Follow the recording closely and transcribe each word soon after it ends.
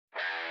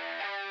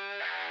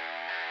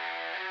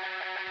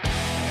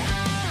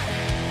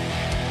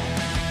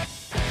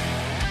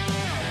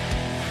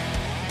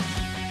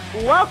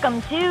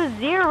Welcome to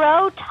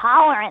Zero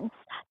Tolerance,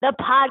 the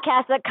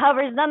podcast that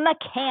covers the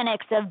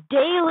mechanics of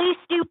daily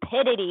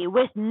stupidity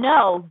with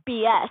no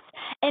BS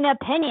and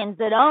opinions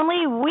that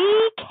only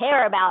we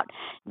care about.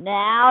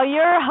 Now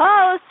your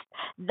hosts,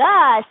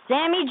 the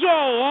Sammy J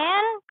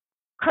and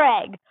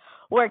Craig,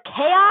 where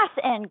chaos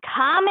and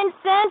common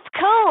sense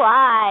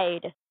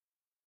collide.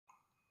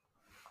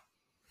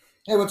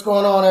 Hey, what's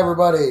going on,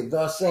 everybody?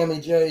 The Sammy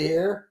J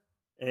here.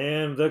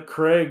 And the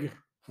Craig,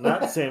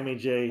 not Sammy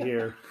J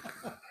here.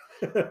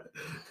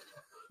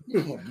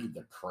 You can't be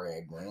the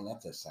Craig, man.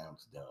 That just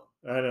sounds dumb.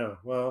 I know.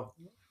 Well,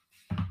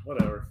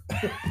 whatever.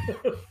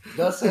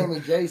 The Sammy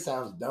J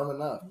sounds dumb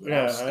enough.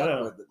 Yeah, I'm I stuck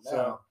know. with it now.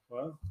 So,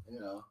 well,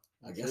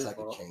 I guess I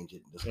could change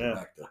it and just go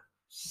back to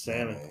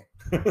Sammy.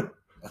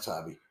 That's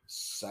how I be.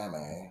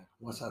 Sammy.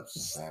 What's up,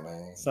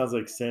 Sammy? Sounds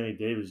like Sammy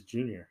Davis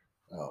Jr.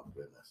 Oh,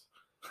 goodness.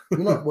 You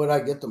know what I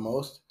get the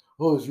most?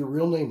 Oh, is your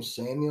real name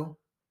Samuel?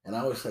 And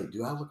I always say,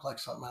 do I look like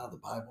something out of the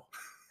Bible?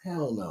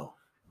 Hell no.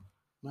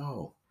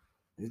 No.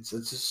 It's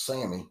just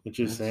Sammy. It's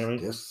just Sammy?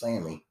 Just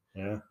Sammy.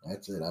 Yeah.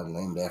 That's it. I'm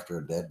named after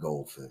a dead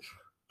goldfish.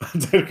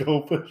 Dead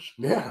goldfish?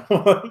 Yeah.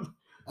 What?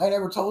 I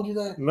never told you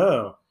that?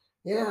 No.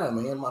 Yeah,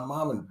 man. My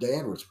mom and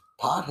dad were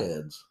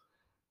potheads.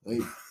 They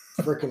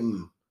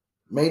freaking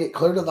made it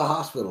clear to the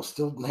hospital.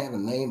 Still didn't have a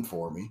name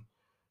for me.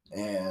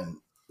 And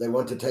they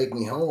went to take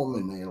me home,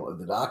 and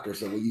the doctor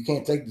said, well, you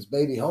can't take this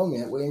baby home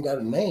yet. We ain't got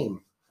a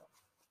name.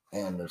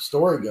 And the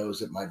story goes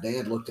that my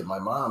dad looked at my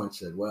mom and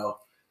said, well,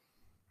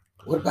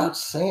 what about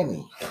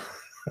Sammy?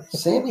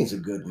 Sammy's a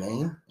good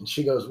name. And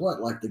she goes,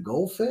 what, like the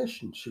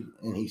goldfish?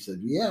 And he said,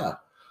 yeah.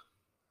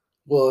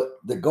 Well,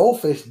 the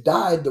goldfish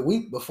died the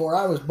week before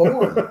I was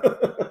born.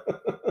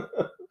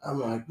 I'm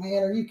like,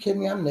 man, are you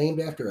kidding me? I'm named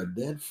after a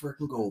dead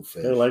freaking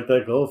goldfish. They like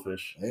that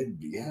goldfish.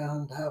 Yeah,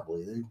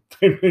 undoubtedly.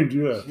 They named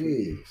you after.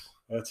 Jeez.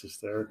 That's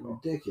hysterical.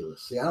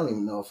 Ridiculous. See, I don't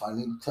even know if I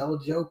need to tell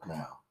a joke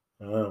now.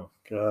 Oh,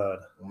 God.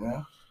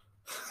 Yeah.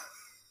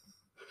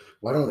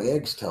 Why don't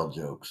eggs tell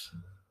jokes?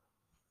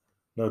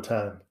 No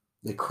time.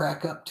 They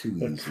crack up too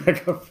easy.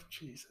 Crack up.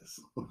 Jesus.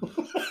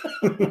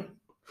 Come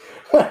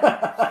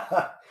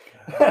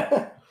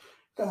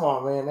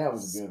on, man. That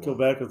was a good Go one.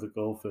 back with the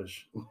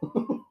goldfish.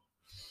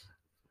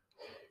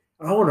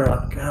 I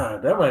wonder,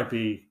 God, that might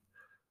be.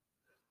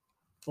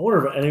 I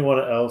wonder if anyone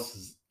else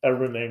has ever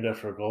been named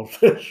after a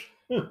goldfish.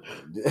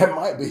 That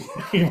might be.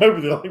 He might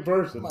be the only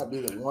person. Might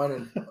be the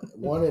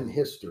one in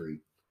history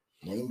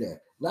named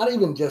after. Not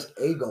even just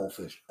a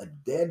goldfish, a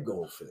dead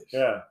goldfish.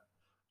 Yeah.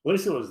 At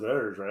least it was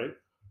theirs, right?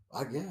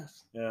 I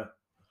guess. Yeah.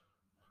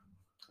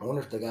 I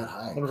wonder if they got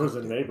high. I wonder if it was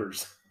the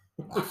neighbors.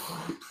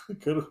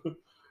 Could have.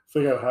 If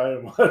they got high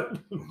and what?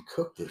 And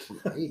cooked it and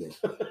ate it.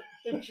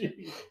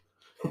 Jeez.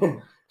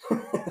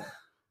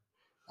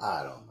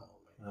 I don't know,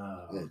 man.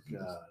 Oh, It just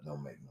God.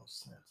 don't make no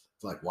sense.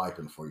 It's like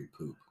wiping before you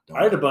poop.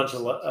 I had a bunch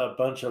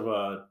of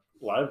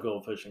live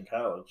goldfish in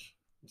college.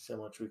 You see how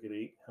much we could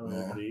eat? How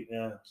many we could eat?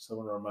 Yeah, some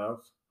in our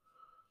mouth.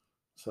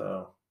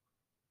 So,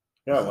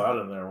 got a lot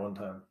in there one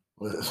time.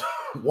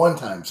 One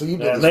time. So you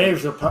did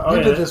this.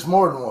 Did this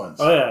more than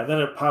once. Oh yeah, and then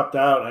it popped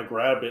out, and I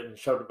grabbed it and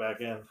shoved it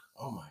back in.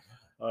 Oh my God.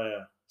 Oh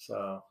yeah.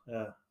 So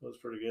yeah, it was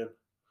pretty good.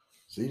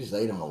 So you just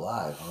ate them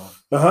alive, huh?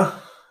 Uh huh.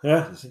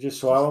 Yeah. Just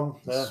swallow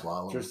them. Yeah.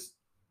 Swallow them. Just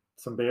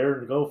some beer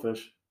and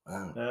goldfish.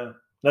 Wow. Yeah.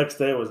 Next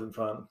day wasn't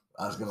fun.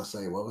 I was gonna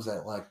say, what was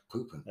that like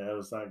pooping? Yeah, it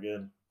was not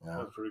good.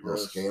 Yeah, It was pretty a little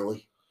gross.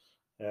 scaly.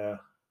 Yeah.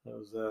 It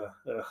was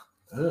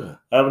Ugh.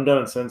 I haven't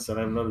done it since then.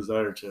 I have no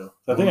desire to.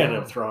 I think I ended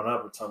up throwing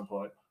up at some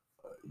point.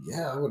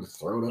 Yeah, I would have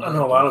thrown up. I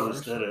know a lot of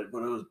us did it,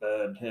 but it was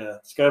bad. Yeah.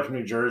 This guy from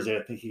New Jersey,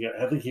 I think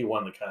he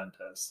won the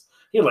contest.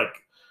 It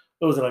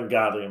was an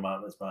ungodly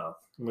amount in his mouth.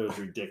 I mean, it was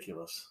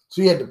ridiculous.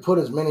 So you had to put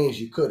as many as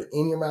you could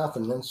in your mouth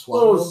and then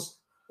swallow them?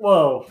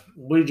 Well,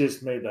 we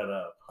just made that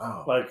up.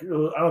 Oh. I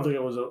don't think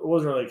it wasn't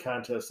really a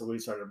contest that we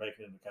started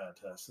making it a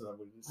contest. And then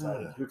we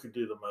decided who could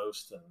do the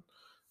most.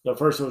 And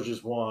first it was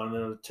just one,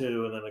 then it was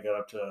two, and then it got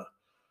up to.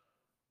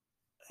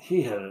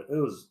 It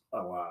was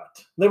a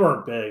lot. They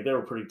weren't big. They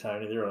were pretty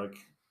tiny. They were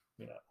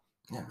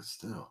Yeah, but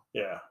still.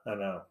 Yeah, I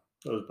know.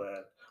 It was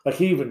bad.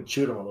 He even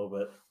chewed them a little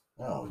bit.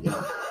 Oh,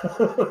 yeah.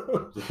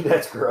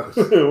 That's gross.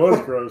 It was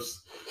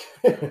gross.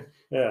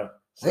 Yeah.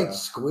 I ate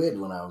squid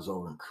when I was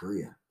over in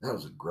Korea. That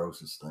was the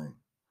grossest thing.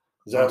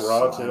 Is that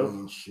raw slimy too?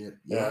 And shit.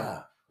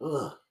 Yeah.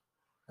 Ugh.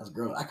 That's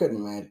gross. I couldn't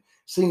imagine.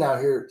 See, now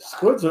here.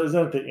 Squid's, isn't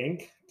that the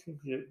ink?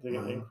 They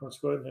get ink from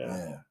squid?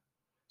 Yeah.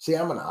 See,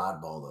 I'm an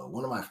oddball, though.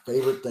 One of my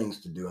favorite things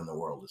to do in the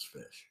world is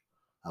fish.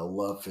 I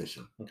love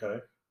fishing. Okay.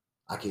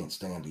 I can't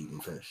stand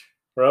eating fish.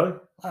 Really?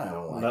 I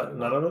don't like it.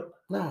 None of it?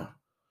 No.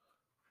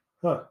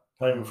 Huh.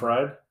 Not even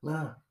fried?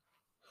 No.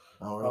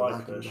 I don't I really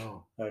like it fish, at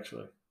all.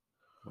 actually.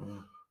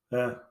 Yeah.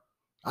 Yeah.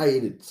 I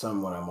eat it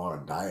some when I'm on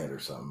a diet or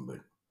something, but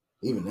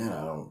even then,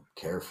 I don't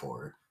care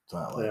for it. It's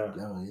not like,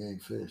 oh, yeah,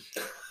 fish.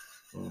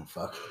 Yeah,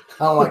 fuck.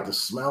 I don't like the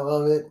smell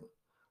of it.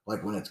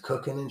 Like when it's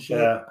cooking and shit.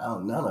 Yeah. I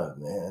don't, none of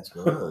it, man. It's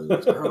gross.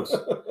 It's gross.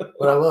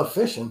 But I love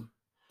fishing.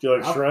 Do you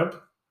like shrimp?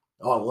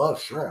 Oh, I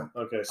love shrimp.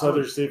 Okay. So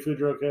there's seafood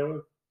you're okay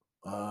with?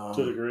 to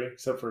a degree,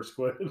 except for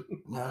squid.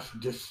 No,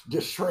 just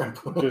shrimp.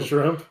 Just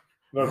shrimp?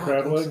 No Yeah, crab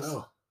I think legs?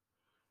 so.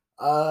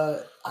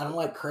 I don't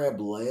like crab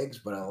legs,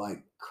 but I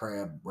like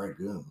crab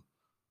ragoon.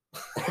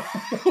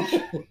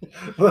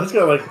 Well, that's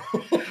got like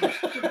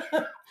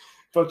a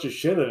bunch of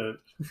shit in it.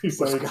 It's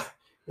like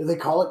they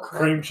call it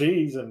crab? cream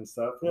cheese and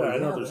stuff. Yeah, Well, I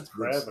know yeah, there's that's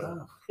good crab in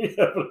stuff. it.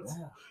 Yeah, but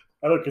Yeah.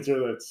 I don't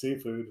consider that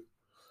seafood.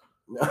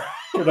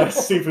 A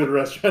nice seafood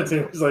restaurant.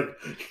 It was like,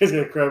 you guys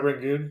got crab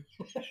rangoon?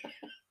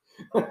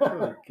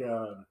 Oh,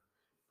 God.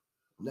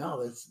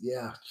 No, that's,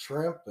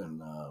 shrimp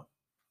and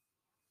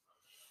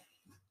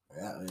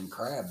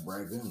crab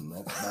ragoon.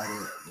 That's about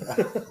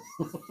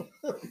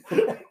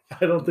it.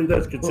 I don't think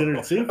that's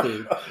considered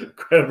seafood.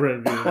 Crab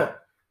rangoon.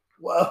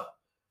 Well,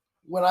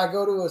 when I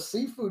go to a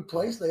seafood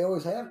place, they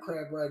always have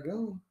crab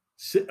ragoon.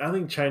 I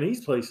think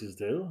Chinese places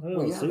do. I don't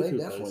know They seafood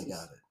definitely places.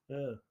 got it.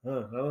 Yeah, I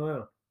don't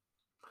know.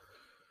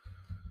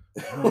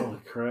 Holy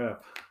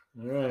crap!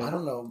 All right. I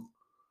don't know.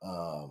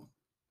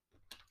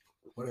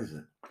 What is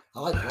it? I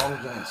like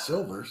Long John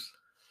Silver's.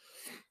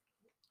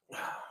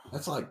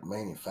 That's like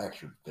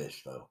manufactured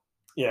fish, though.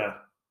 Yeah,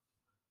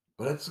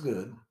 but it's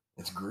good.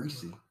 It's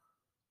greasy.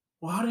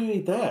 Well, how do you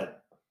eat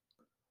that?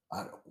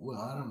 I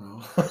don't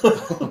know.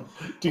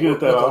 Do you get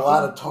that with often? a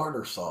lot of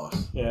tartar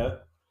sauce? Yeah,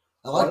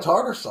 I like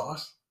tartar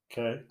sauce.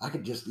 Okay, I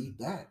could just eat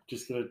that.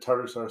 Just get a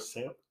tartar sauce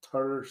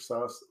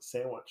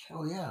sandwich.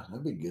 Oh yeah,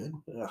 that'd be good.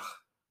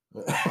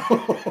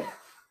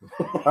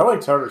 I like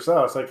tartar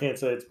sauce. I can't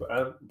say it's,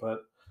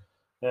 but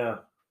yeah,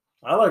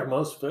 I like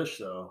most fish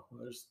though.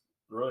 There's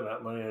really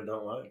not many I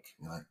don't like.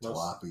 You like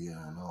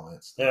tilapia and all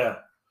that stuff. Yeah,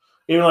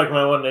 even like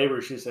my one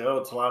neighbor, she say,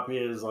 "Oh,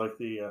 tilapia is like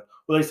the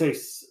well, they say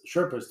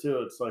shrimp is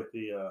too. It's like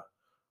the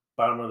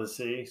bottom of the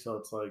sea, so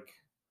it's like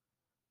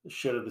the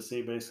shit of the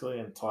sea basically."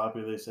 And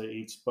tilapia, they say,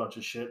 eats a bunch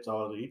of shit. It's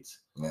all it eats.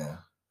 Yeah.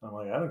 I'm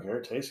like, I don't care.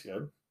 It tastes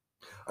good.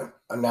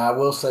 Now I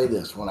will say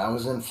this: when I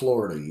was in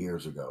Florida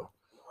years ago,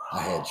 I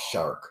had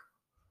shark.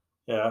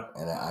 Yeah.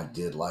 And I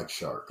did like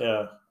shark.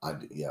 Yeah.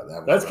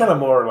 That's kind of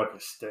more like a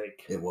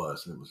steak. It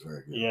was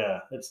very good. Yeah,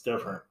 it's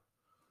different.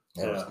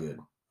 That was good.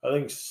 I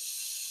think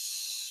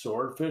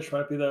swordfish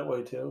might be that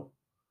way too.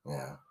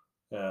 Yeah.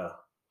 Yeah.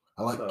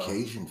 I like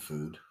Cajun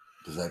food.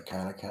 Does that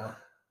kind of count?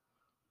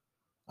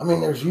 I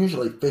mean, there's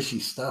usually fishy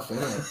stuff in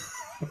it.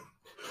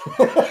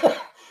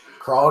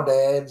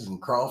 Crawdads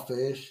and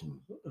crawfish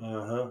and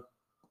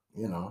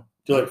you know.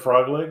 Do you like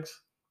frog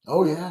legs?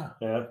 Oh yeah.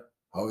 Yeah.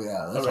 Oh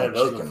yeah. That's like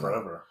those chicken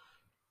forever.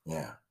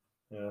 Yeah.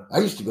 Yeah. I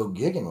used to go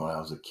gigging when I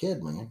was a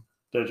kid, man.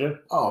 Did you?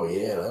 Oh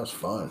yeah, that was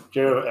fun. Did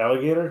you have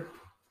alligator?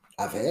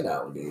 I've had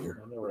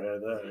alligator. I never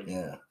had that.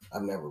 Yeah.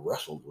 I've never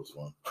wrestled with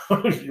one.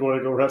 You want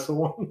to go wrestle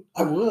one?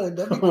 I would.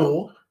 That'd be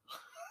cool.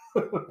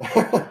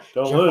 Don't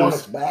lose. On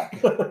its back.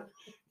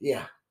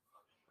 Yeah.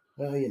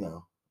 Well, you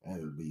know, that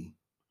would be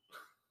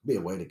a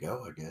way to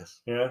go, I guess.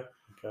 Yeah.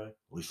 Okay. At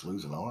least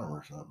lose an arm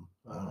or something.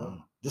 I don't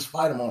know. Just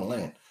fight them on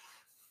land.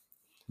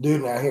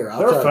 Dude, now here.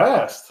 They're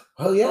fast.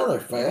 Oh, yeah, they're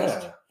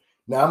fast. Yeah.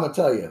 Now, I'm going to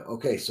tell you.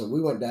 Okay, so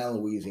we went down to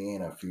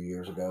Louisiana a few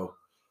years ago.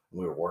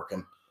 We were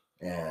working,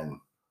 and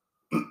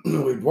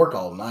we'd work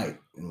all night,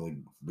 and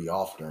we'd be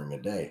off during the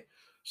day.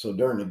 So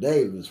during the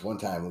day, this one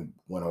time we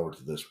went over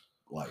to this,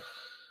 like,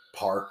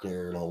 park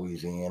there in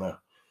Louisiana,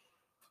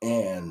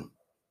 and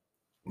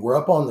we're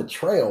up on the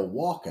trail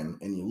walking,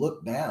 and you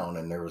look down,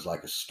 and there was,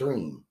 like, a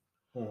stream,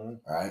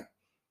 right?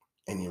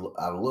 And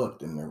I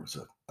looked, and there was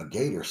a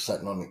gator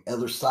sitting on the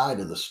other side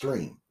of the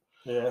stream.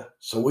 Yeah.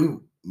 So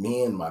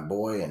me and my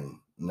boy and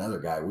another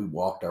guy, we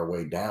walked our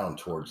way down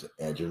towards the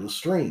edge of the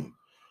stream.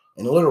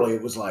 And literally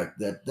it was like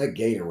that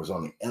gator was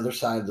on the other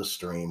side of the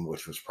stream,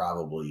 which was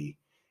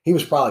he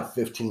was probably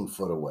 15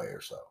 foot away or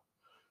so.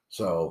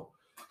 So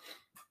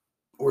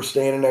we're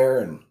standing there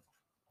and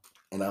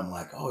I'm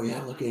like, oh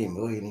yeah, look at him.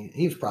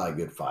 He was probably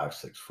a good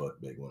 5-6 foot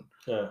big one.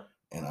 Yeah.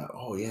 And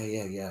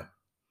yeah.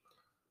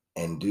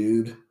 And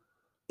dude,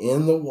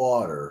 in the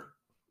water,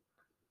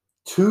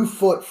 2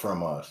 foot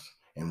from us,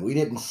 and we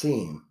didn't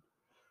see him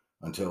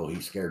until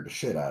he scared the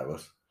shit out of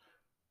us,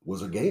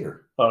 was a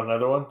gator. Oh,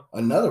 another one?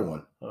 Another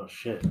one. Oh,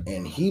 shit.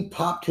 And he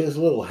popped his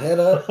little head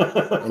up,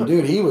 and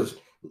dude, he was,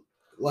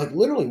 like,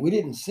 literally, we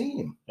didn't see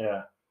him.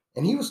 Yeah.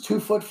 And he was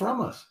 2 foot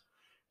from us.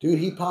 Dude,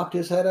 he popped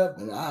his head up,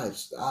 and I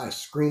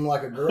screamed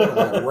like a girl, and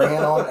I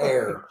ran on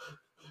air.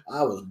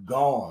 I was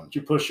gone. Did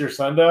you push your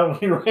son down when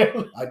you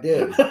ran? I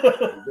did.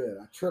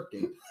 I tripped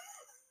him.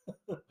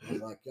 I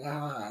was like,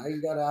 I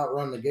ain't got to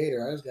outrun the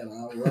gator. I just got to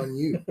outrun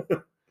you.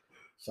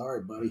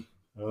 Sorry, buddy.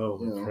 Oh,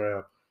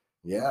 crap.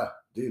 Yeah,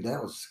 dude,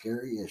 that was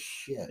scary as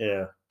shit.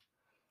 Yeah,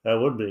 that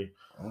would be.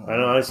 I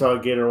know I saw a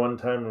gator one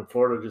time in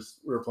Florida.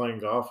 We were playing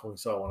golf and we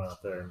saw one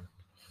out there.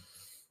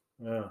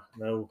 Yeah,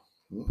 no.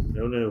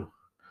 Don't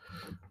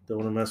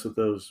want to mess with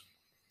those.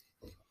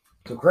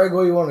 So, Craig,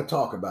 what do you want to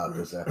talk about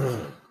this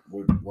episode?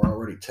 We're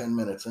already 10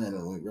 minutes in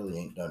and we really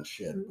ain't done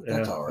shit. But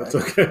that's all right.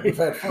 That's okay. We've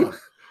had fun.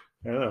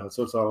 Yeah, that's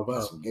what it's all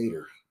about. Some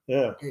gator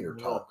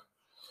talk.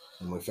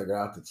 And we figured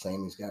out that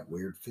Sammy's got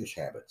weird fish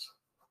habits.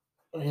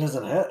 He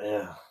doesn't have,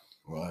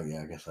 Well,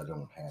 yeah, I guess I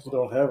don't have You them.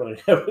 don't have any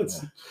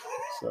habits. Yeah.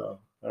 So,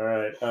 all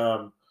right.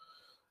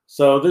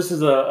 So this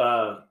is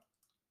I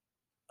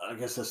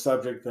guess a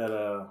subject that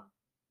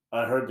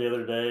I heard the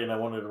other day, and I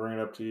wanted to bring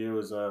it up to you.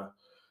 Is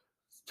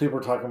people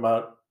are talking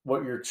about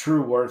what your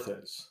true worth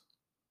is.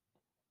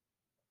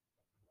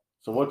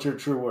 So, what's your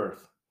true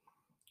worth?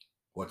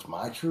 What's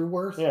my true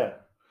worth? Yeah.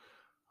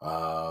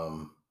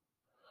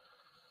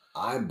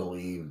 I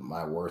believe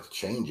my worth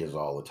changes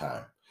all the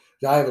time.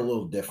 I have a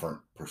little different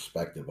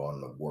perspective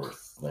on the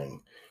worth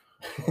thing,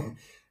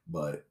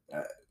 but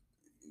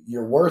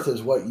your worth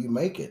is what you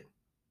make it.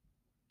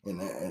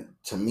 And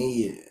to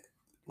me,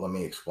 let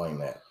me explain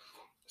that.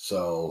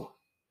 So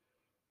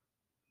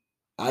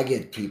I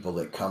get people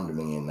that come to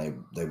me and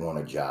they want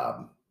a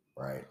job,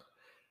 right?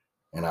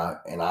 And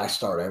I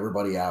start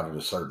everybody out at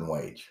a certain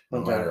wage.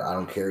 No matter, I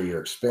don't care your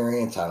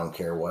experience, I don't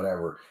care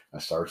whatever. I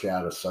start you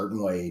out at a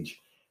certain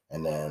wage,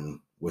 and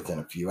then within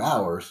a few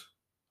hours,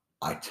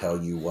 I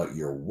tell you what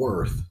you're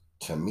worth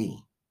to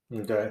me.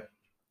 Okay.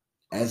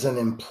 As an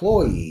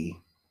employee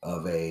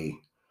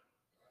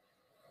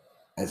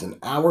as an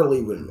hourly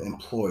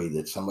employee,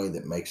 that's somebody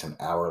that makes an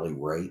hourly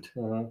rate,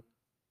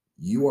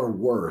 you are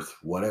worth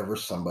whatever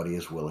somebody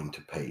is willing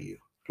to pay you.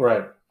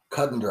 Right.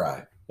 Cut and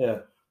dry. Yeah.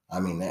 I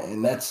mean,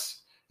 and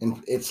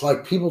it's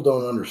like people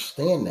don't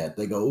understand that.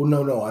 They go, oh,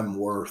 no, I'm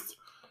worth,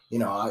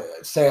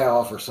 I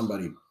offer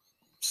somebody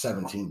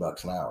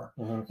 $17 an hour.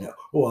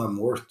 Oh, I'm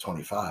worth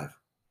 25.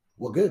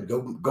 Well, good.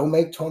 Go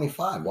make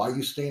 25. Why are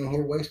you standing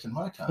here wasting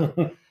my time?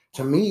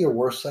 To me, you're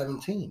worth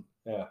 17.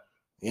 Yeah.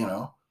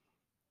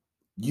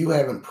 You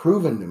haven't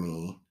proven to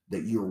me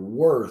that you're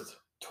worth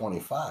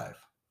 25.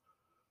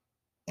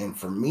 And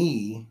for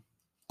me,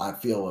 I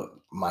feel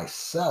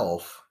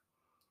myself,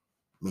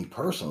 me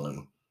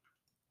personally,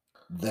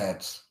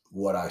 that's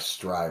what I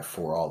strive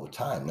for all the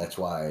time. That's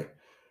why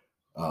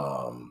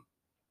I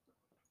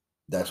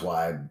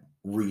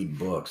read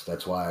books.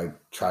 That's why I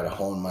try to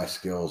hone my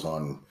skills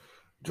on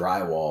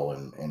drywall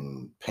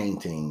and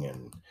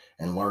painting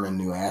and learning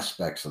new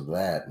aspects of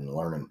that, and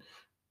learning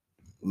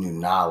new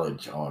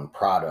knowledge on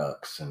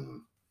products.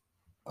 And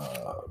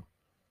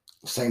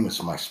same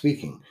as my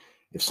speaking.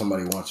 If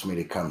somebody wants me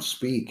to come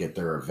speak at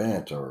their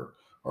event or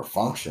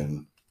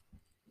function,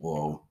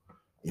 well,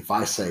 if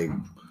I say,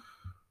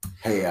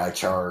 hey, I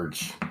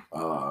charge,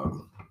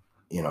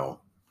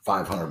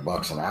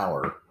 $500 an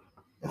hour,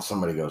 and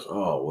somebody goes,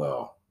 oh,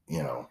 well,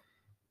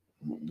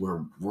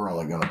 we're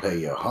only going to pay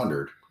you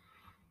 100.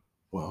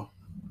 Well,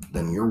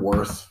 then your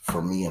worth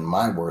for me and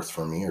my worth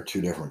for me are two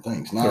different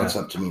things. Now it's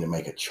up to me to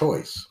make a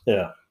choice.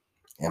 Yeah.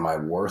 Am I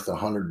worth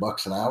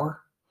 $100 an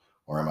hour,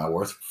 or am I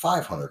worth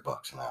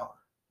 $500 an hour?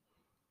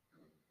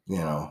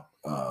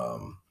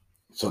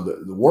 So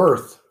the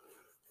worth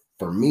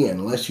for me,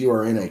 unless you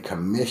are in a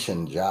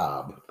commission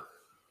job,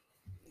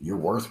 you're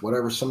worth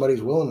whatever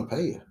somebody's willing to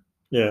pay you.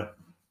 Yeah.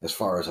 As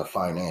far as a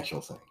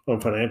financial thing. Oh,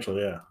 financial,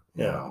 yeah.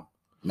 Yeah.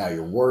 Now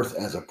your worth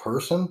as a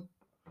person,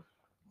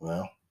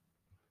 well,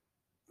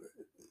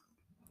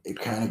 it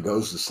kind of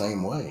goes the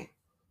same way.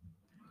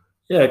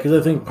 Yeah, because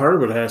I think part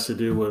of it has to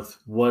do with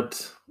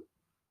what,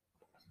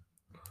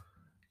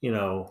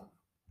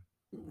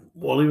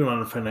 well, even on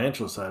the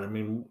financial side, I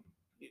mean,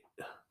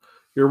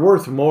 you're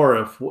worth more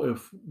if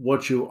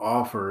what you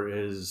offer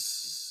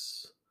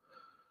is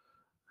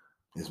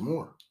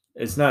more.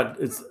 It's not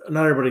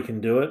everybody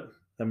can do it.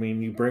 I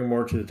mean, you bring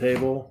more to the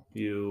table,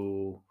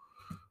 you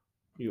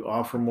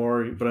offer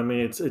more, but I mean,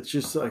 it's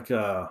just like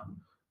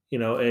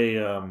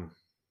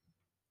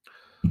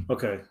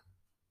okay,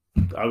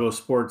 I'll go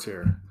sports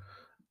here.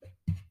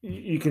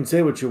 You can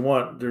say what you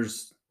want.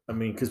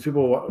 Because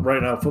people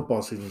right now,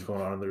 football season's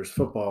going on. There's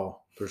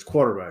football. There's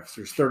quarterbacks.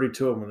 There's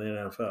 32 of them in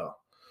the NFL.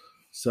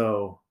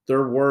 So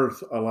they're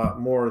worth a lot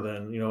more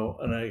than,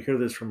 and I hear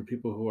this from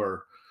people who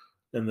are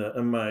and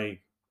I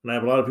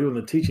have a lot of people in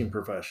the teaching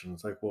profession.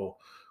 It's like, well,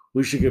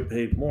 we should get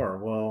paid more.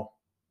 Well,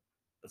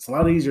 it's a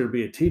lot easier to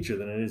be a teacher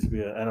than it is to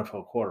be an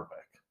NFL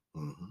quarterback.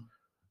 Mm-hmm.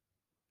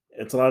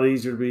 It's a lot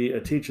easier to be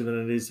a teacher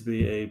than it is to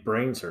be a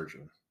brain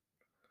surgeon.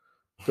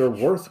 They're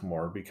worth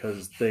more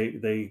because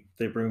they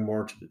bring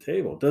more to the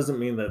table. It doesn't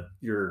mean that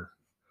you're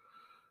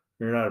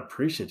not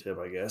appreciative,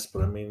 I guess,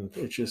 but I mean,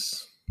 it's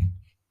just.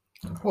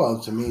 Well,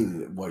 to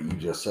me, what you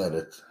just said,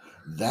 it's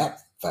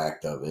that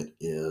fact of it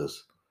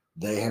is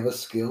they have a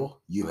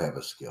skill, you have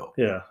a skill.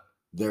 Yeah.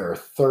 There are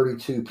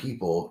 32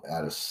 people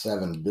out of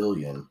 7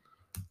 billion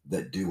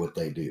that do what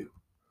they do.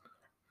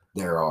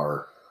 There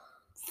are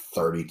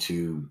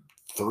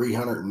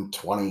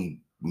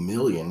 320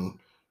 million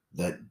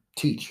that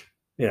teach.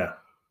 Yeah.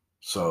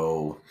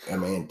 So, I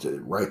mean,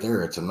 right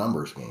there, it's a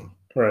numbers game.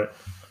 Right.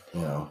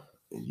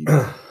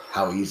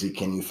 How easy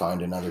can you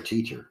find another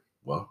teacher?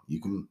 Well, you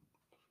can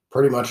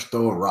pretty much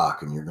throw a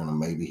rock and you're going to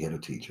maybe hit a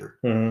teacher.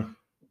 Mm-hmm.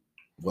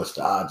 What's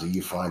the odds of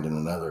you finding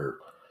another?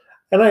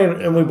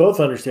 And we both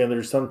understand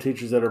there's some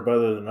teachers that are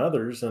better than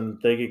others, and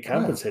they get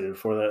compensated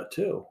for that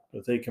too,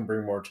 if they can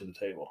bring more to the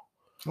table.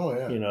 Oh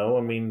yeah.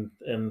 I mean,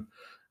 in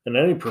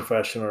any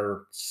profession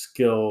or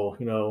skill,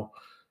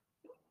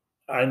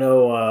 I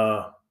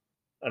know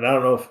and I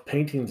don't know if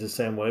painting's the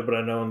same way, but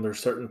I know there's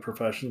certain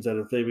professions that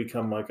if they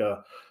become like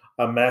a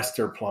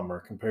master plumber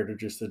compared to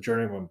just a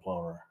journeyman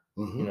plumber,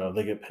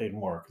 they get paid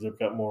more because they've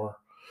got more.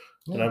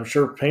 Yeah. And I'm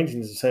sure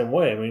painting's the same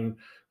way. I mean,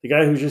 the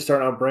guy who's just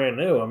starting out brand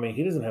new, I mean,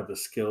 he doesn't have the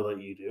skill that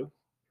you do.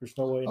 There's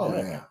no way in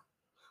heck. Yeah.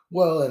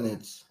 Well,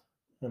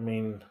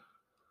 and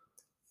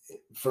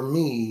for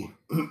me,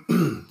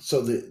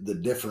 so the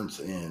difference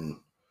in,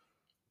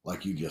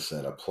 like you just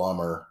said, a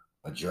plumber,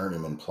 a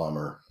journeyman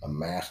plumber, a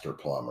master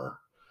plumber,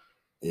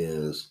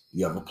 is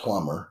you have a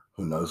plumber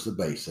who knows the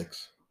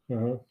basics,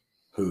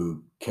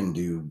 who can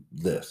do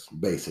this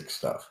basic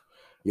stuff.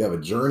 You have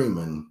a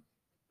journeyman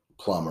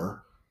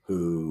plumber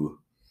who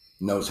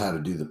knows how to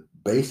do the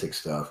basic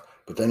stuff,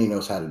 but then he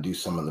knows how to do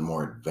some of the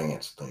more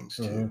advanced things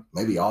too.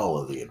 Maybe all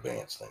of the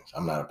advanced things.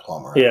 I'm not a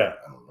plumber. Yeah,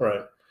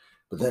 right.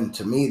 But then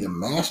to me, the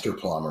master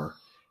plumber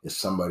is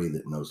somebody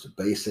that knows the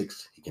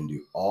basics. He can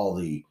do all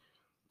the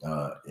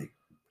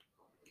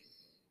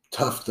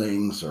tough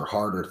things or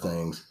harder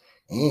things.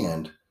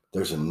 And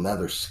there's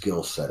another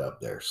skill set up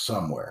there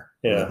somewhere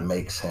that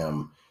makes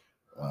him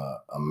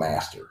a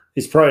master.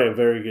 He's probably a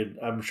very good,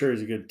 I'm sure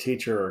he's a good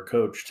teacher or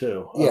coach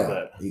too.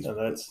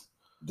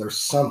 There's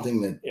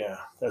something that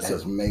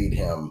has made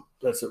him.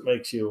 That's what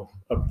makes you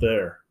up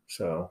there.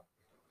 So,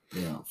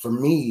 for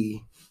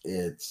me,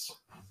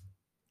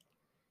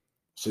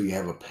 so you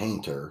have a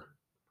painter.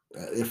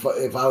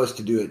 If I was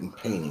to do it in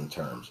painting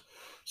terms,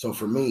 so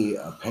for me,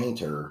 a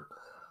painter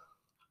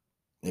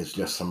is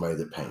just somebody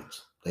that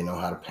paints. They know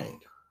how to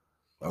paint.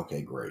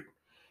 Okay, great.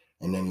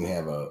 And then you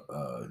have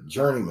a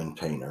journeyman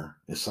painter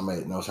is somebody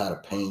that knows how to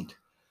paint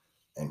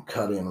and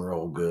cut in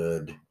real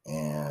good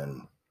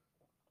and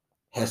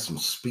has some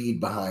speed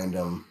behind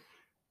them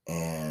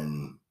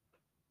and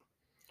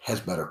has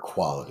better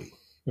quality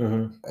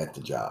at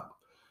the job.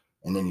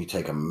 And then you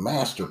take a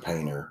master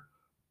painter,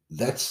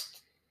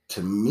 that's,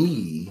 to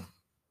me,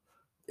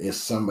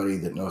 is somebody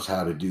that knows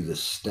how to do the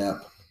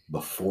step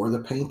before the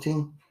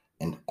painting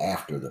and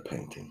after the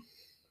painting,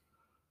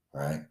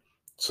 right?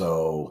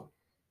 So,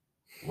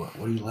 what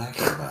are you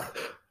laughing about?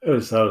 It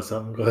was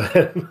something. Go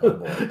ahead.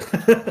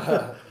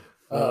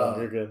 Oh,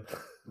 boy. You're good.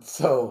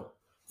 So,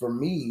 for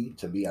me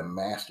to be a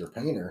master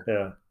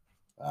painter,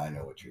 I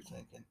know what you're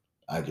thinking.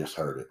 I just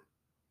heard it.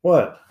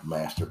 What?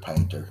 Master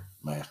painter,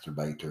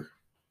 masturbator.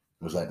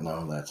 Was that?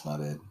 No, that's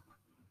not it.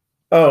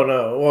 Oh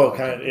no! Well,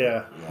 kind of,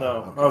 no,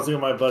 okay. I was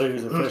thinking my buddy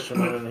who's a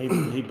fisherman,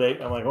 and he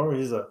bait. I'm like, oh,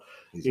 he's a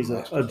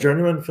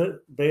journeyman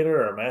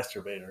baiter or a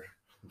masturbator.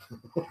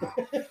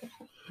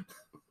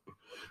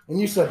 And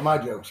you said my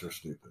jokes are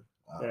stupid.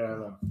 I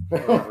know.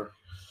 Whatever.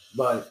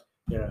 But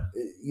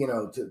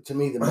to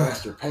me, the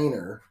master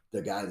painter,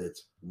 the guy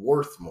that's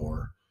worth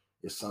more,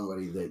 is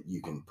somebody that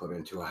you can put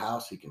into a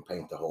house. He can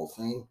paint the whole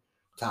thing,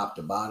 top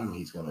to bottom.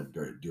 He's going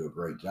to do a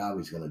great job.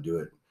 He's going to do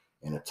it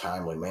in a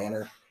timely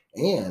manner,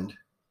 and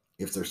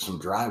if there's some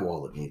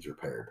drywall that needs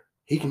repaired,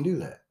 he can do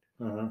that.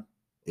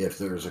 If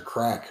there's a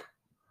crack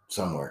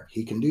somewhere,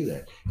 he can do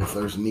that. If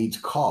there's needs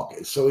caulk.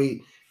 So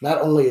he, not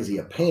only is he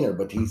a painter,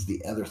 but he's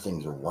the other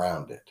things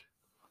around it.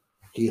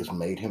 He has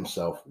made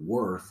himself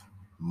worth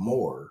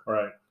more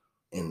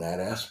in that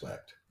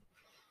aspect.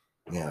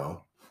 And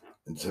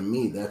to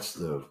me, that's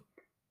the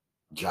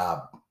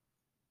job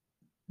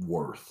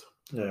worth.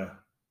 Yeah.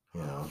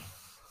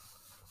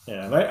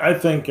 And I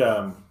think,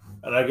 and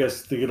I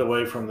guess to get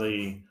away from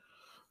the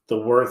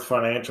worth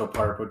financial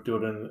part, but do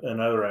it in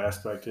another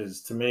aspect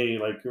is, to me,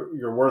 like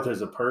your worth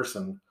as a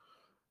person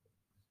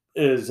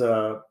is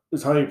how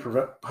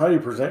you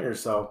present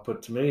yourself.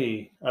 But to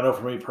me, I know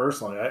for me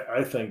personally,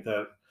 I think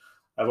that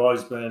I've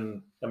always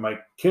been, and my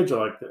kids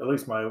are like, at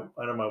least I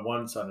know my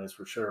one son is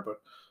for sure,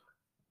 but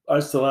I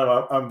still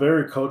am. I'm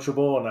very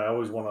coachable, and I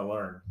always want to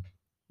learn.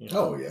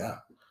 Oh yeah.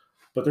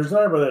 But there's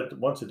not everybody that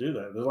wants to do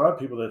that. There's a lot of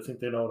people that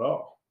think they know it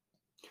all,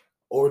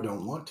 or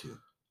don't want to.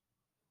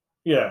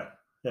 Yeah.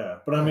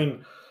 But I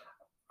mean,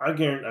 I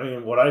guarantee. I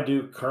mean, what I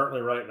do currently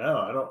right now,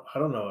 I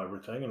don't know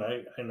everything, and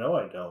I know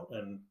I don't,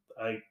 and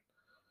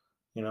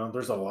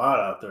there's a lot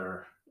out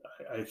there.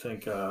 I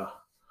think.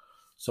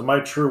 So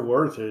my true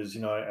worth is,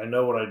 I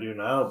know what I do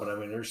now, but I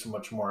mean, there's so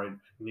much more I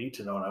need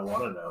to know and I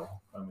want to know.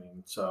 I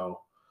mean,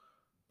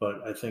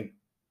 but I think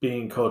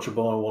being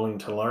coachable and willing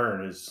to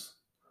learn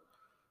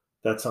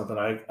that's something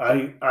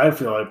I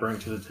feel I bring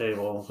to the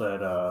table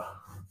that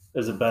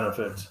is a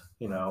benefit.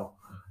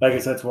 I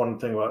guess that's one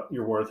thing about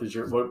your worth is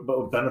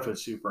what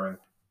benefits you bring.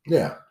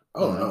 Yeah.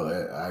 Oh no,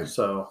 I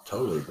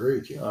totally agree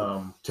with you.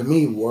 To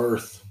me,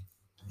 worth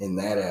in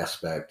that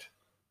aspect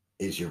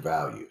is your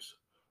values.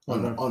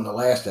 On the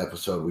last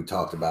episode, we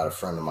talked about a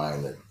friend of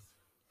mine that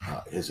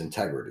his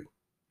integrity,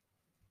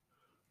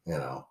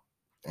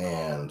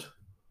 and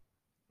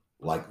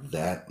like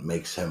that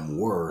makes him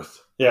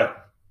worth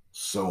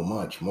so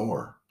much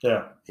more.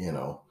 Yeah.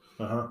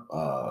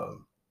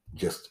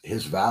 Just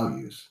his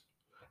values.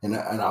 And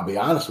I'll be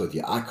honest with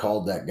you, I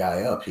called that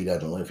guy up. He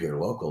doesn't live here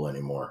local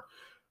anymore.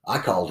 I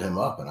called him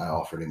up and I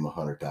offered him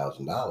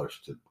 $100,000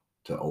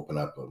 to open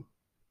up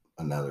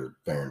another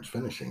Barron's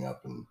Finishing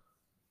up in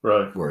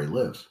where he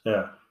lives.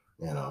 Yeah.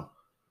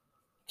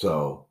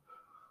 So,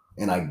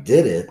 and I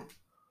did it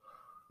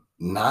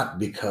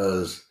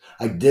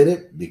I did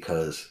it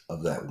because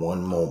of that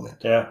one moment.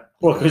 Yeah.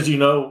 Well, because right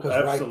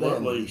then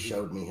absolutely. he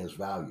showed me his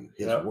value,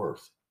 his Yep.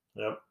 worth.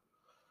 Yep.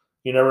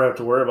 You never have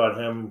to worry about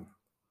him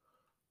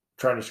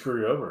trying to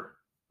screw you over.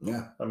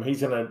 Yeah. I mean,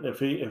 he's gonna if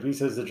he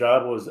says the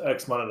job was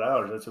X amount of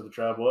hours, that's what the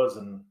job was,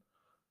 and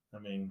I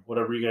mean,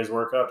 whatever you guys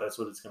work out, that's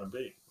what it's gonna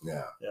be.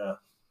 Yeah. Yeah.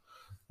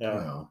 Yeah.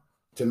 You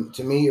know,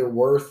 to me, your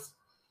worth,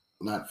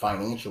 not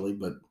financially,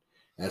 but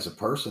as a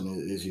person,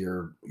 is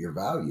your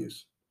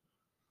values.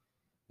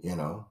 You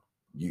know,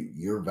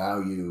 your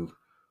value.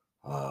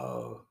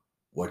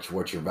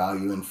 What's your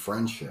value in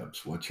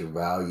friendships? What's your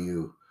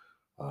value,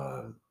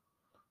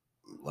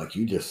 like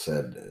you just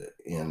said,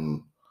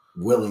 in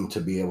willing to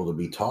be able to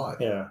be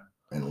taught,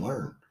 and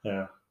learn.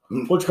 Yeah,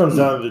 which comes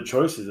down to the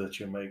choices that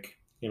you make.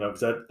 You know,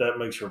 because that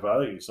makes your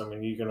values. I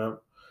mean,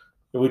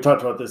 we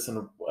talked about this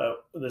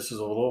this is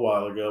a little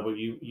while ago, but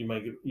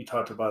you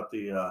talked about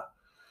the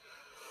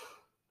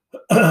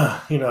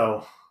you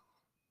know,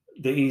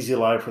 the easy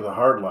life or the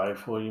hard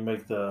life. Well, you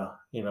make the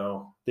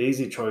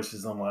easy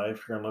choices in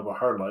life, you're gonna live a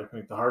hard life.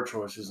 Make the hard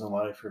choices in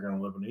life, you're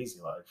gonna live an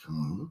easy life.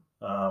 Mm-hmm.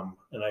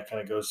 And that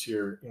kind of goes to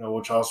your,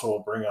 which also will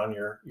bring on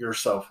your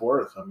self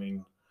worth. I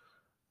mean,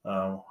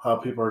 how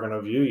people are going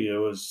to view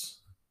you is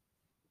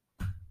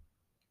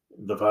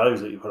the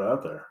values that you put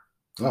out there.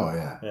 Oh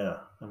yeah, yeah.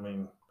 I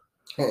mean,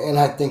 and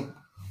I think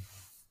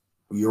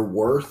your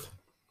worth,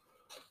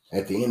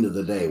 at the end of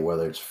the day,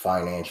 whether it's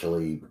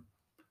financially,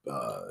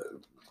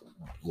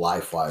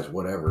 life-wise,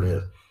 whatever it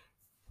is,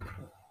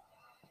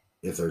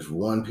 if there's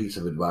one piece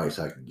of advice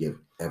I could give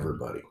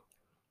everybody,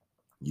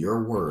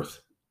 your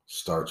worth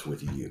starts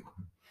with you.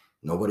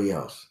 Nobody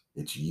else.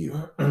 It's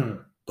you.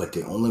 But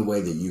the only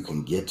way that you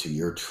can get to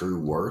your true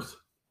worth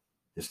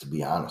is to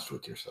be honest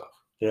with yourself.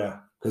 Yeah.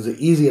 Because the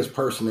easiest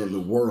person in the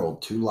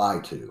world to lie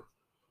to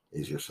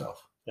is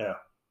yourself. Yeah.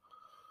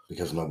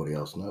 Because nobody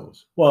else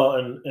knows. Well,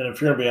 and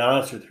if you're going to be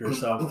honest with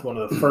yourself, one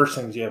of the first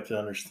things you have to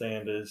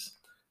understand is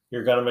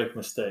you're going to make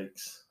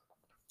mistakes.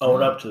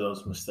 Own up to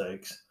those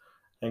mistakes.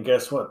 And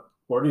guess what?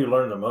 Where do you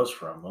learn the most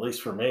from? At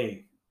least for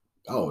me.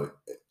 Oh,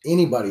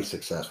 anybody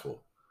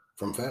successful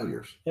from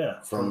failures.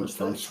 Yeah. From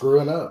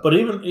screwing up. But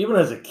even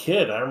as a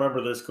kid, I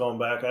remember this going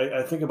back.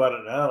 I think about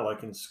it now,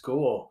 like in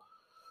school,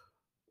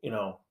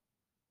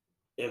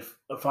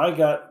 if I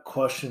got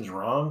questions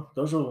wrong,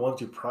 those are the ones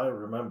you probably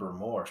remember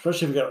more.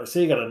 Especially if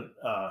you got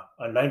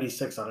a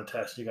 96 on a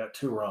test, you got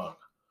 2 wrong.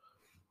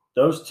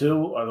 Those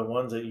 2 are the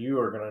ones that you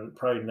are going to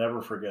probably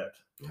never forget.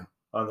 Yeah.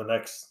 On the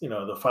next,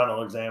 the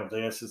final exam, if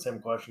they ask the same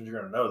questions, you're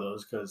going to know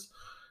those because,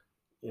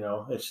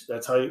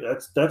 that's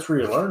where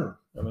you learn.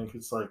 I mean,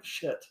 it's like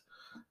shit.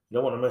 You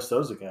don't want to miss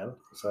those again.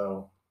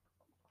 So,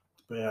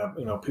 yeah,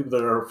 people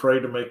that are afraid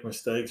to make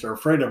mistakes or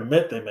afraid to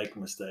admit they make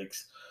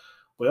mistakes,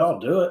 we all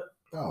do it.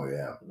 Oh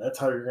yeah. And that's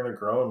how you're going to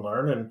grow and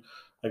learn. And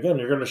again,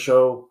 you're going to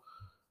show,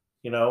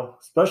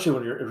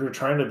 especially if you're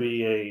trying to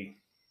be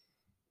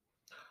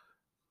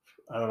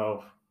I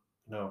don't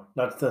know,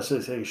 not to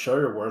necessarily say show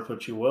your worth,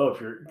 but you will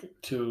if you're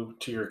to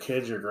your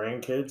kids, your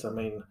grandkids. I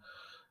mean,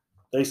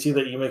 they see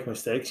that you make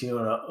mistakes, you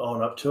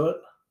own up to it.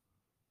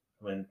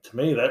 I mean, to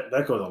me,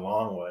 that goes a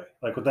long way.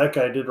 Like what that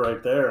guy did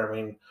right there. I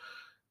mean,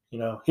 he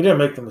didn't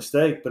make the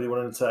mistake, but he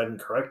went inside and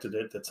corrected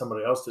it that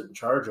somebody else didn't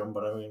charge him.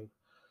 But I mean,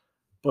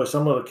 boy,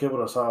 some little kid would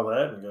have saw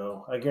that and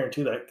go, I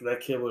guarantee that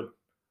kid would,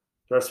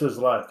 the rest of his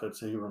life, that's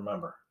who he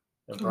remember.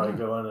 And probably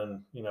go in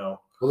and, Well,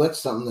 that's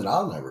something that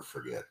I'll never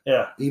forget.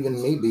 Yeah.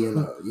 Even me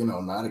being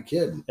not a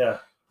kid. Yeah.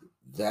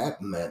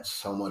 That meant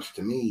so much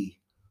to me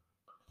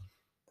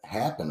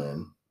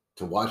happening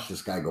to watch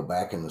this guy go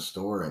back in the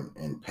store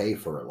and pay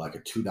for it like a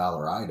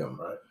 $2 item.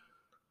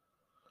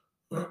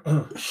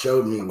 Right.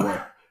 showed me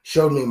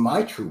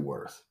my true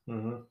worth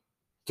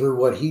through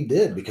what he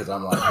did, because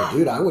I'm like, well,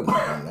 dude, I wouldn't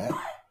have done that.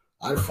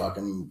 I'd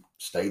fucking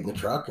stayed in the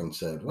truck and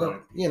said, well,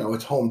 Right.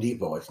 It's Home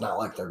Depot. It's not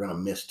like they're going to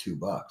miss $2.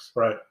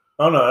 Right.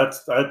 Oh no,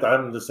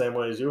 I'm the same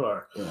way as you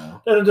are. Yeah.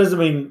 And it doesn't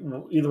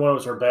mean either one of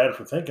us are bad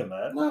for thinking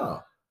that.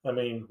 No. I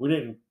mean, we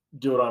didn't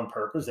do it on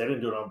purpose. They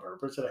didn't do it on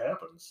purpose. It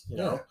happens,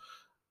 know.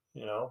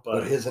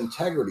 But his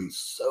integrity's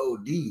so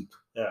deep.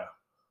 Yeah.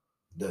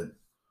 That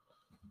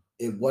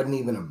it wasn't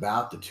even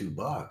about the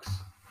 $2.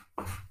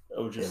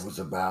 It was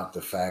about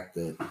the fact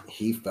that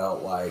he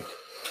felt like,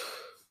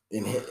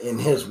 in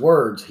his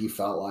words, he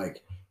felt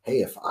like,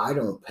 hey, if I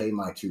don't pay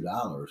my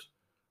 $2,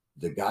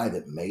 the guy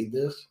that made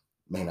this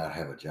may not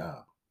have a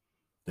job.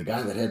 The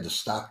guy that had to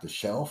stock the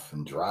shelf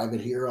and drive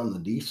it here on the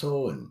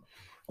diesel, and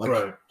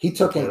he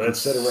took in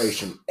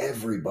consideration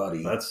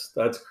everybody. That's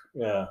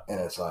yeah.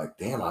 And it's like,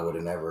 damn, I would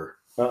have never.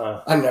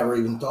 I never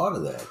even thought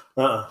of that.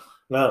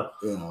 No.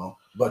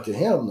 But to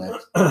him,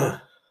 that's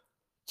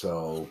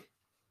so.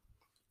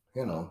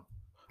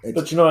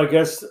 But I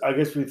guess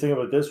we think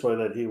of it this way,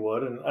 that he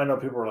would, and I know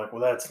people are like,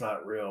 well, that's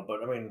not real.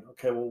 But I mean,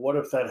 okay, well, what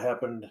if that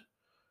happened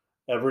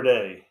every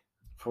day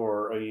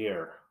for a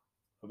year?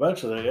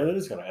 Eventually, it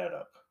is going to add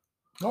up.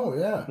 Oh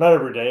yeah. Not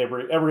every day,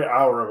 every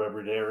hour of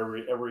every day, or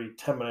every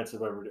 10 minutes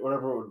of every day,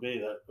 whatever it would be.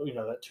 That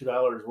that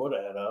 $2 would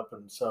add up,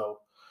 and so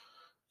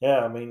yeah,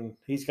 I mean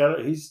he's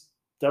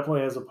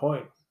definitely has a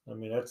point. I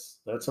mean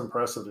that's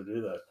impressive to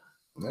do that.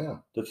 Yeah.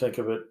 To think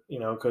of it,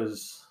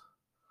 because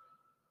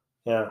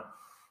yeah.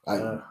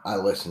 I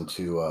listened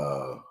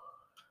to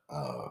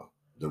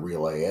the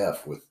Real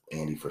AF with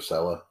Andy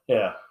Frisella.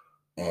 Yeah.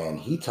 And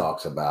he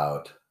talks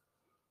about,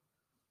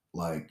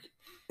 like,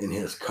 in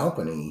his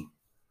company,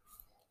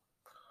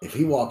 if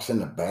he walks in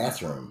the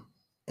bathroom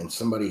and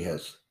somebody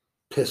has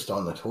pissed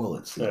on the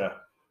toilet seat, Yeah.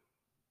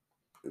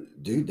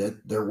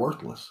 dude, they're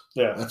worthless.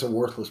 Yeah. That's a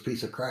worthless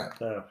piece of crap.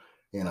 Yeah.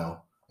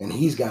 And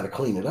he's got to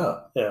clean it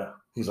up. Yeah.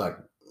 He's like,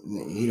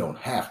 he don't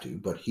have to,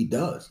 but he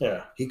does.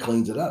 Yeah. He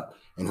cleans it up.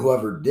 And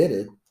whoever did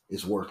it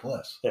is worth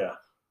less. Yeah.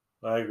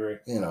 I agree.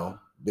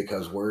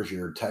 Because where's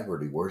your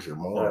integrity? Where's your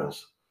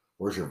morals? Yeah.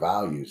 Where's your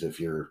values? If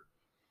you're,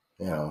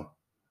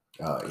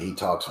 he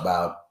talks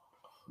about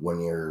when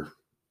you're,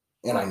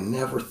 and I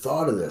never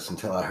thought of this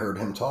until I heard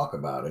him talk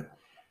about it.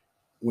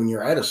 When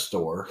you're at a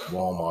store,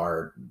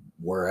 Walmart,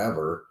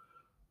 wherever,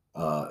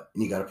 and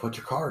you got to put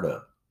your card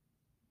up.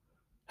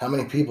 How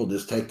many people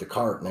just take the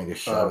cart and they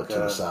just shove it to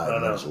the side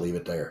and just leave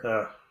it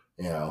there?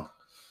 Yeah.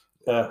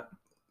 Yeah.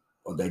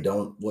 They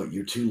don't,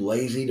 you're too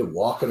lazy to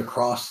walk it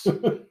across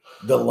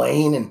the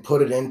lane and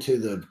put it into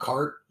the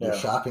cart, the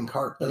shopping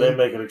cart thing. They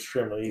make it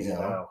extremely easy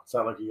now. It's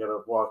not like you got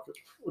to walk.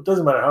 It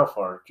doesn't matter how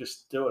far.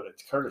 Just do it.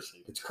 It's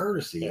courtesy. It's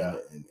courtesy,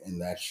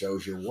 and that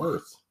shows your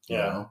worth.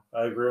 Yeah,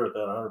 I agree with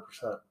that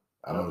 100%.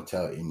 I'm going to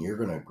tell you, and you're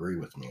going to agree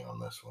with me on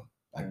this one.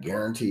 I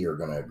guarantee you're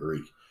going to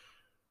agree.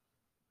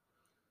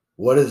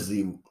 What is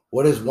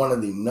one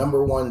of the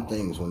number one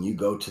things when you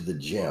go to the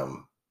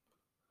gym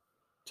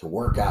to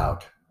work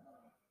out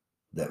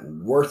that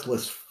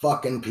worthless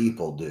fucking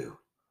people do?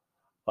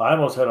 I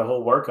almost had a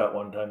whole workout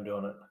one time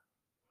doing it.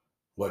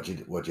 What'd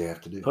you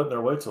have to do? Putting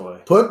their weights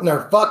away. Putting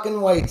their fucking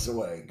weights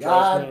away.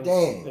 God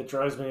dang. It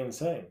drives me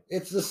insane.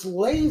 It's just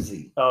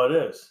lazy. Oh, it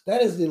is.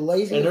 That is the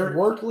laziest,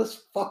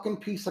 worthless fucking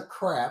piece of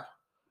crap.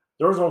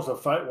 There was almost a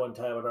fight one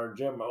time at our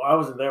gym. I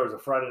wasn't there. It was a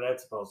Friday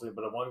night, supposedly,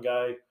 but one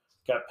guy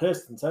got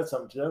pissed and said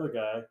something to the other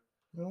guy,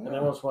 and they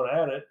almost went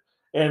at it.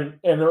 And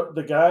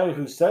the guy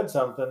who said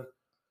something,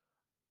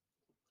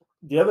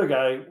 the other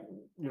guy,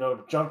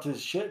 jumped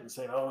his shit and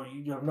saying, "Oh,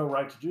 you have no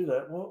right to do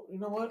that." Well, you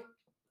know what?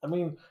 I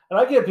mean, and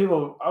I'll give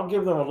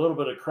them a little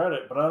bit of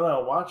credit, but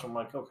I'll watch them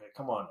like, okay,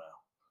 come on now.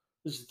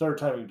 This is the third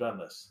time you've done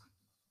this.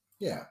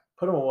 Yeah.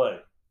 Put them away.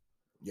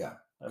 Yeah.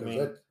 I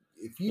mean,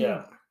 if you.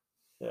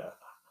 Yeah.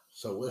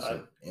 So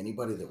listen,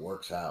 anybody that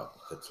works out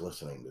that's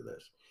listening to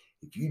this,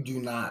 if you do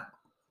not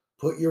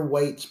put your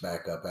weights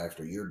back up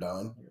after you're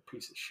done, you're a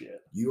piece of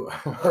shit. You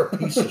are a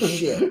piece of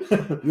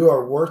shit. You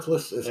are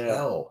worthless as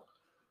hell.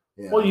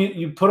 Yeah. Well,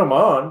 you put them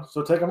on,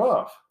 so take them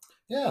off.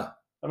 Yeah.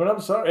 I mean,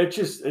 I'm sorry. It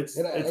ain't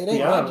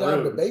my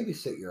job to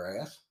babysit your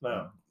ass.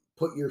 No.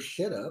 Put your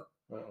shit up.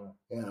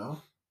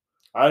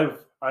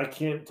 I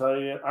can't tell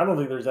you. I don't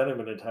think there's ever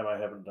been a time I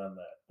haven't done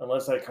that,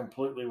 unless I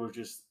completely was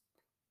just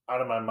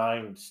out of my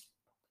mind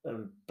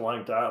and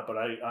blanked out. But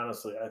I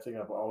think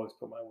I've always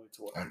put my weights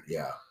away.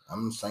 I'm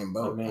in the same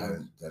boat. I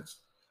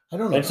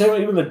don't know. And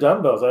same even the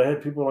dumbbells. I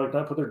had people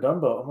not put their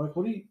dumbbell. I'm like,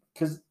 what do you?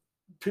 Because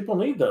people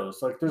need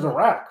those. Like, there's a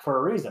rack for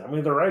a reason. I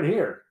mean, they're right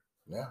here.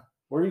 Yeah.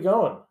 Where are you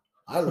going?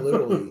 I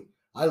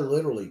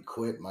literally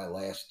quit my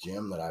last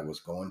gym that I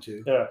was going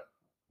to. Yeah.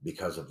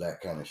 Because of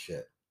that kind of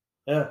shit.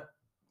 Yeah.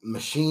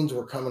 Machines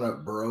were coming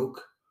up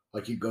broke.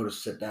 Like, you go to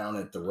sit down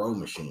at the row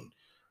machine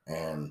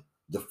and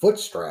the foot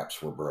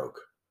straps were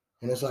broke.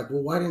 And it's like,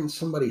 well, why didn't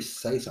somebody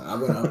say something? I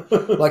went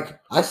up,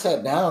 I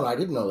sat down. I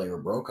didn't know they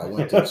were broke. I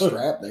went to the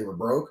strap. They were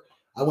broke.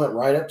 I went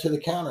right up to the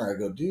counter. I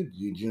go, dude,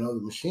 did you know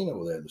the machine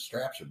over there, the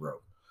straps are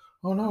broke?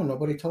 Oh, no,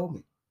 nobody told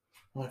me.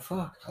 I'm like,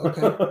 fuck,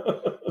 okay.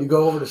 You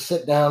go over to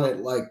sit down at,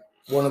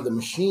 one of the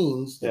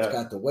machines that's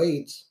got the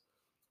weights.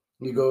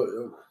 You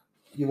go,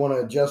 you want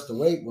to adjust the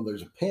weight. Well,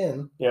 there's a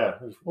pin. Yeah.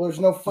 Well, there's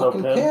no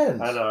fucking pins.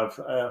 I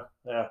know.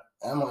 Yeah.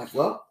 I'm like,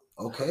 well,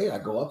 okay. I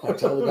go up. I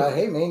tell the guy,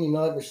 hey, man,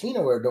 that machine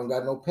over there don't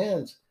got no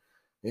pins.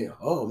 Yeah.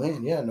 Oh,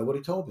 man, yeah,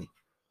 nobody told me.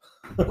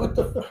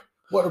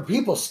 What are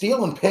people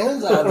stealing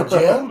pins out of the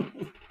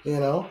gym?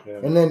 Yeah.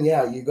 And then,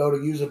 you go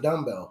to use a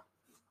dumbbell.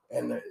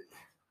 And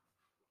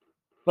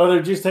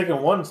they're just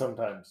taking one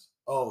sometimes.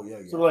 Oh, yeah.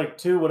 So,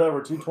 2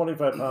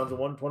 25 pounds and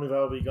 125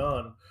 will be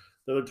gone.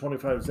 The other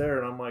 25's there.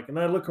 And I'm like, and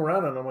I look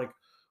around and I'm like,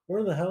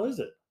 where the hell is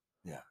it?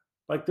 Yeah.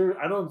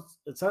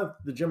 It's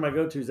not the gym I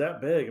go to is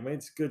that big. I mean,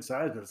 it's good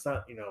size, but it's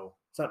not,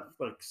 it's not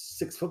like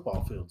 6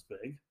 football fields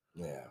big.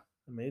 Yeah.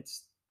 I mean,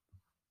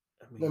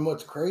 then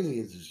what's crazy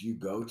is you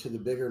go to the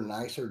bigger,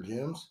 nicer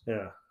gyms.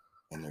 Yeah.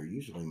 And they're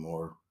usually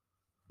more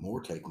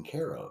taken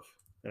care of.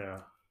 Yeah.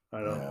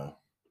 I know.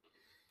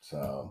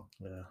 So.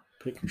 Yeah.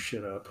 Pick your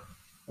shit up.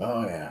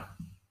 Oh, yeah.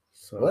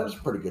 So that was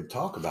a pretty good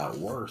talk about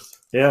worth.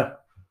 Yeah.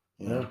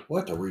 Yeah. We'll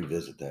have to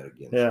revisit that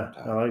again. Yeah.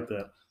 Sometime. I like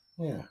that.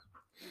 Yeah.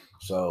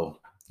 So,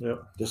 yep.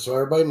 Just so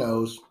everybody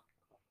knows,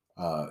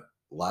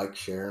 like,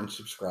 share, and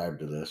subscribe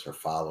to this, or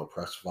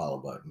press the follow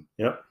button.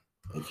 Yep.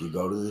 If you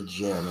go to the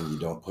gym and you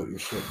don't put your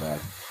shit back,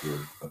 you're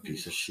a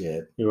piece of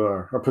shit. You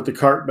are. Or put the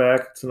cart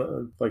back. It's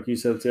like you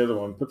said, it's the other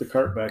one. Put the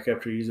cart back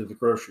after you use it at the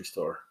grocery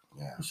store.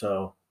 Yeah.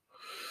 So,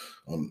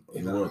 and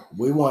look,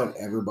 we want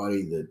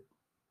everybody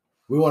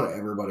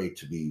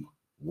to be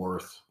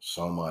worth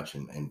so much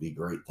and be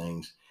great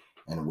things.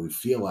 And we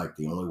feel like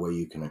the only way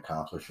you can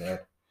accomplish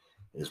that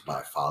is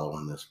by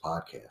following this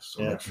podcast.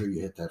 So make sure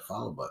you hit that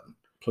follow button.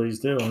 Please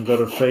do. And go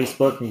to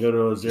Facebook and go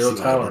to Zero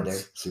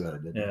Tolerance. See what I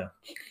did Yeah. there?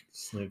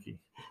 Sneaky.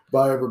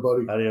 Bye,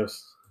 everybody.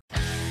 Adios.